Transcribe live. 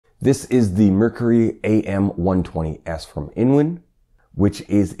This is the Mercury AM120S from InWin, which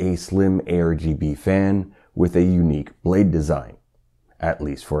is a slim aRGB fan with a unique blade design, at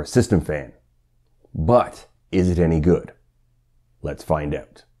least for a system fan. But is it any good? Let's find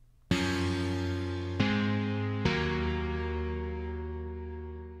out.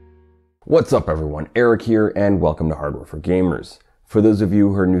 What's up everyone, Eric here and welcome to Hardware for Gamers. For those of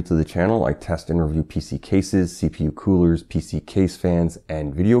you who are new to the channel, I test and review PC cases, CPU coolers, PC case fans,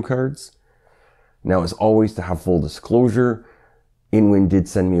 and video cards. Now as always, to have full disclosure, InWin did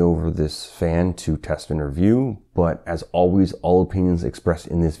send me over this fan to test and review, but as always, all opinions expressed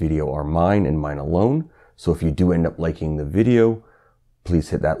in this video are mine and mine alone. So if you do end up liking the video,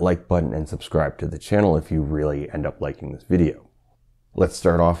 please hit that like button and subscribe to the channel if you really end up liking this video. Let's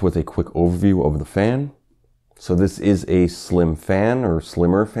start off with a quick overview of the fan. So this is a slim fan or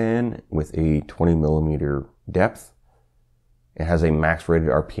slimmer fan with a 20mm depth. It has a max rated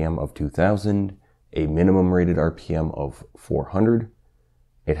RPM of 2000, a minimum rated RPM of 400.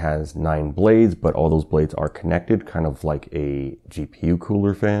 It has 9 blades, but all those blades are connected, kind of like a GPU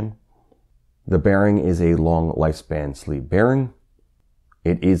cooler fan. The bearing is a long lifespan sleeve bearing.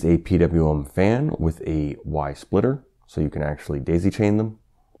 It is a PWM fan with a Y splitter, so you can actually daisy chain them.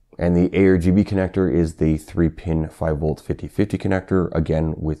 And the aRGB connector is the 3-pin 5V 50/50 connector,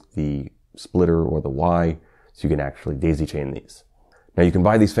 again with the splitter or the Y, so you can actually daisy chain these. Now you can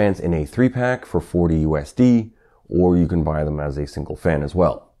buy these fans in a 3-pack for $40 USD, or you can buy them as a single fan as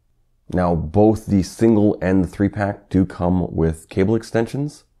well. Now both the single and the 3-pack do come with cable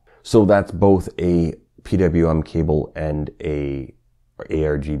extensions. So that's both a PWM cable and a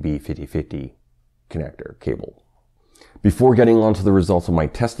aRGB 50/50 connector cable. Before getting on to the results of my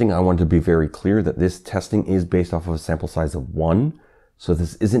testing, I want to be very clear that this testing is based off of a sample size of 1. So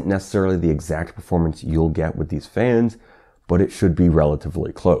this isn't necessarily the exact performance you'll get with these fans, but it should be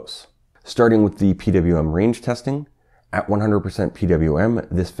relatively close. Starting with the PWM range testing, at 100% PWM,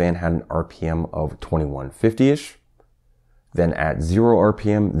 this fan had an RPM of 2150-ish. Then at 0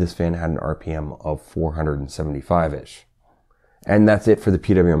 RPM, this fan had an RPM of 475-ish. And that's it for the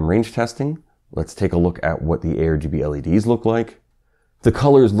PWM range testing. Let's take a look at what the aRGB LEDs look like. The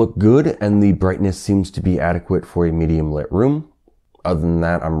colors look good and the brightness seems to be adequate for a medium lit room. Other than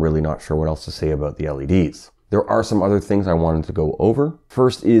that, I'm really not sure what else to say about the LEDs. There are some other things I wanted to go over.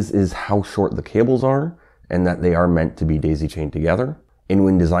 First is how short the cables are and that they are meant to be daisy chained together.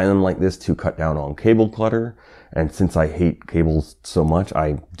 InWin designed them like this to cut down on cable clutter. And since I hate cables so much,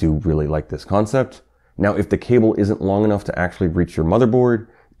 I do really like this concept. Now, if the cable isn't long enough to actually reach your motherboard,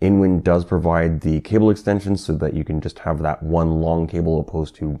 InWin does provide the cable extensions so that you can just have that one long cable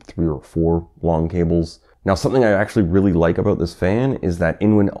opposed to 3 or 4 long cables. Now, something I actually really like about this fan is that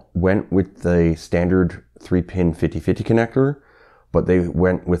InWin went with the standard 3-pin 50/50 connector, but they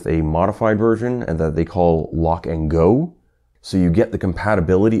went with a modified version and that they call lock and go. So you get the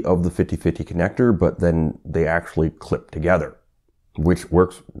compatibility of the 50/50 connector, but then they actually clip together, which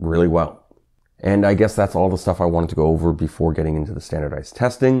works really well. And I guess that's all the stuff I wanted to go over before getting into the standardized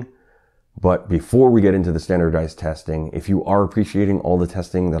testing. But before we get into the standardized testing, if you are appreciating all the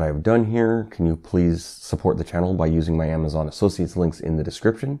testing that I've done here, can you please support the channel by using my Amazon Associates links in the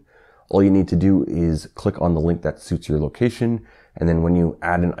description? All you need to do is click on the link that suits your location, and then when you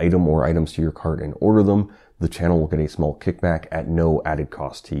add an item or items to your cart and order them, the channel will get a small kickback at no added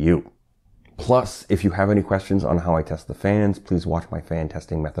cost to you. Plus, if you have any questions on how I test the fans, please watch my fan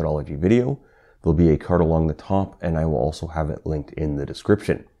testing methodology video. There'll be a card along the top, and I will also have it linked in the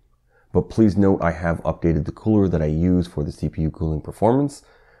description. But please note I have updated the cooler that I use for the CPU cooling performance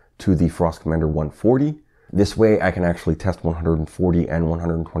to the Frost Commander 140. This way I can actually test 140 and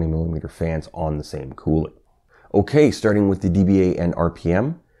 120mm fans on the same cooling. Okay, starting with the dBA and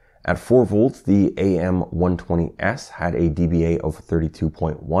RPM. At 4 volts, the AM120S had a dBA of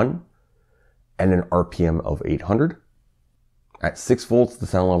 32.1 and an RPM of 800. At 6 volts, the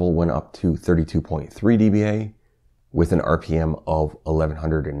sound level went up to 32.3 dBA with an RPM of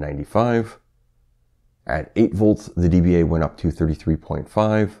 1195. At 8 volts, the dBA went up to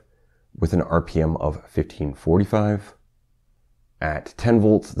 33.5 with an RPM of 1545. At 10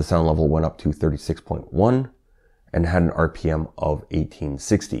 volts, the sound level went up to 36.1 and had an RPM of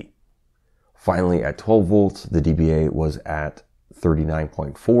 1860. Finally, at 12 volts, the dBA was at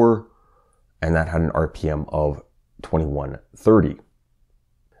 39.4 and that had an RPM of 2130.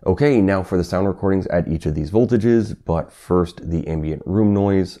 Okay, now for the sound recordings at each of these voltages, but first the ambient room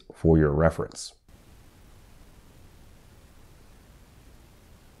noise for your reference.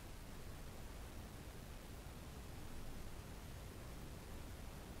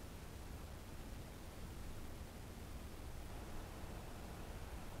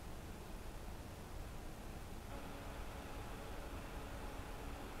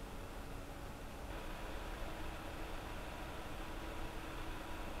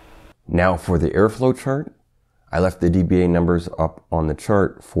 Now for the airflow chart, I left the dBA numbers up on the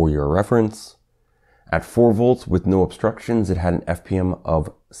chart for your reference. At 4 volts with no obstructions, it had an FPM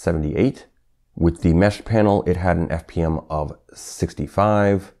of 78. With the mesh panel, it had an FPM of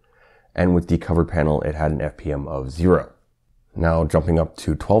 65. And with the covered panel, it had an FPM of 0. Now jumping up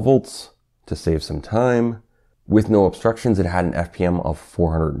to 12 volts to save some time. With no obstructions, it had an FPM of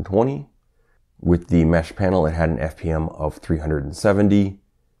 420. With the mesh panel, it had an FPM of 370.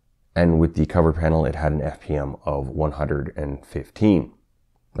 And with the cover panel, it had an FPM of 115.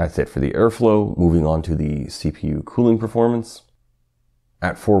 That's it for the airflow. Moving on to the CPU cooling performance.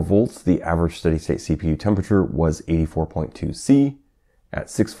 At 4 volts, the average steady state CPU temperature was 84.2 C. At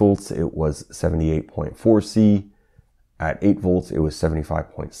 6 volts, it was 78.4 C. At 8 volts, it was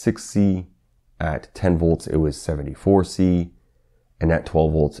 75.6 C. At 10 volts, it was 74 C. And at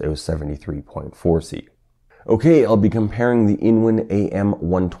 12 volts, it was 73.4 C. Okay, I'll be comparing the InWin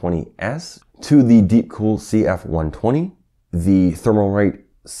AM120S to the Deepcool CF120, the Thermalright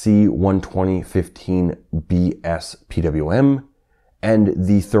C12015BS PWM, and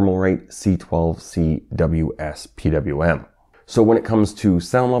the Thermalright C12CWS PWM. So when it comes to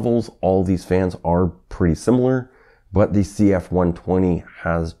sound levels, all these fans are pretty similar, but the CF120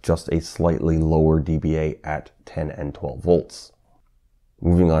 has just a slightly lower dBA at 10 and 12 volts.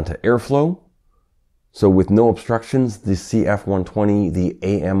 Moving on to airflow. So with no obstructions, the CF120, the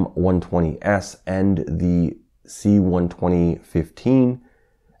AM120S, and the C12015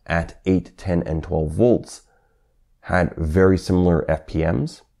 at 8, 10, and 12 volts had very similar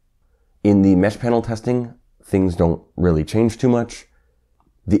FPMs. In the mesh panel testing, things don't really change too much.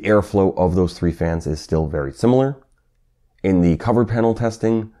 The airflow of those 3 fans is still very similar. In the covered panel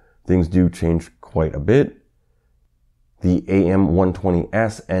testing, things do change quite a bit. The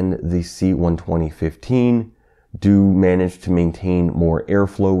AM120S and the C12015 do manage to maintain more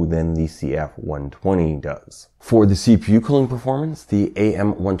airflow than the CF120 does. For the CPU cooling performance, the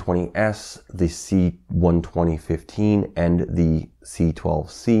AM120S, the C12015, and the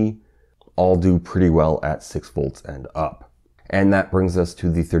C12C all do pretty well at 6 volts and up. And that brings us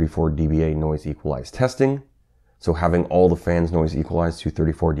to the 34 dBA noise equalized testing. So having all the fans noise equalized to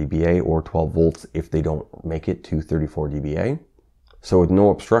 34 dBA or 12 volts if they don't make it to 34 dBA. So with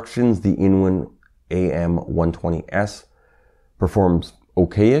no obstructions, the InWin AM120S performs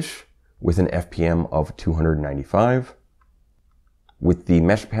okay-ish with an FPM of 295. With the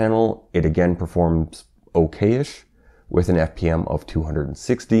mesh panel, it again performs okay-ish with an FPM of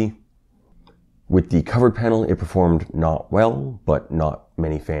 260. With the covered panel, it performed not well, but not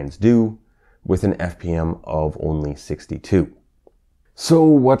many fans do, with an FPM of only 62. So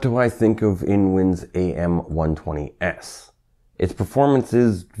what do I think of InWin's AM120S? Its performance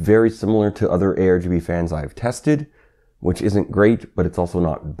is very similar to other aRGB fans I've tested, which isn't great, but it's also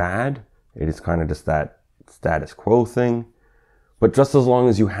not bad. It is kind of just that status quo thing. But just as long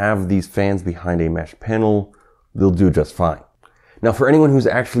as you have these fans behind a mesh panel, they'll do just fine. Now for anyone who's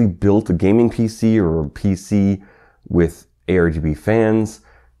actually built a gaming PC or a PC with aRGB fans,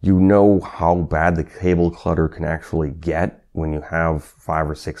 you know how bad the cable clutter can actually get when you have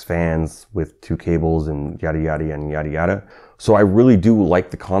 5 or 6 fans with 2 cables and yada yada and yada yada. So I really do like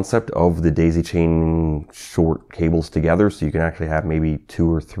the concept of the daisy chaining short cables together, so you can actually have maybe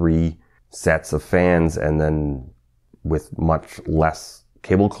 2 or 3 sets of fans and then with much less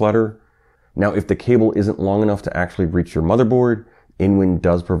cable clutter. Now if the cable isn't long enough to actually reach your motherboard, InWin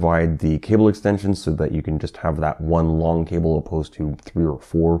does provide the cable extensions so that you can just have that one long cable opposed to 3 or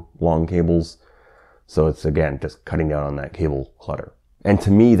 4 long cables. So it's again just cutting down on that cable clutter. And to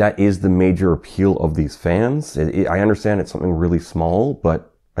me, that is the major appeal of these fans. I understand it's something really small,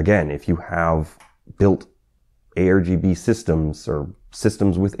 but again, if you have built aRGB systems or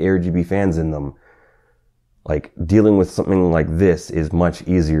systems with aRGB fans in them, like dealing with something like this is much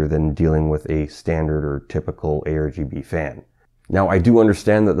easier than dealing with a standard or typical aRGB fan. Now, I do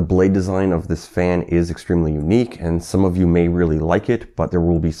understand that the blade design of this fan is extremely unique, and some of you may really like it, but there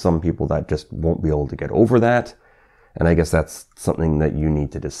will be some people that just won't be able to get over that. And I guess that's something that you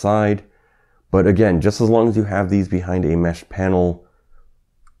need to decide. But again, just as long as you have these behind a mesh panel,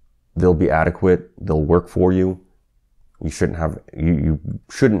 they'll be adequate, they'll work for you. You shouldn't have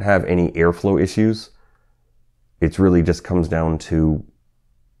any airflow issues. It really just comes down to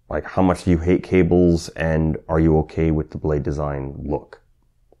like how much do you hate cables and are you okay with the blade design look?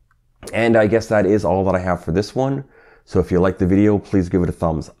 And I guess that is all that I have for this one. So if you like the video, please give it a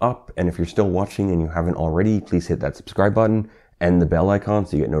thumbs up. And if you're still watching and you haven't already, please hit that subscribe button and the bell icon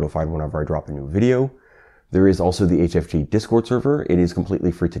so you get notified whenever I drop a new video. There is also the HFG Discord server. It is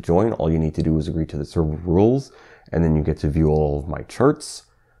completely free to join. All you need to do is agree to the server rules, and then you get to view all of my charts.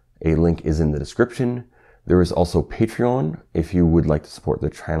 A link is in the description. There is also Patreon if you would like to support the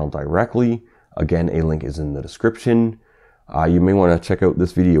channel directly. Again, a link is in the description. You may want to check out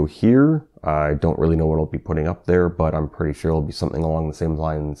this video here. I don't really know what I'll be putting up there, but I'm pretty sure it'll be something along the same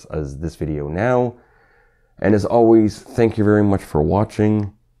lines as this video now. And as always, thank you very much for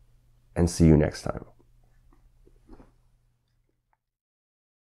watching, and see you next time.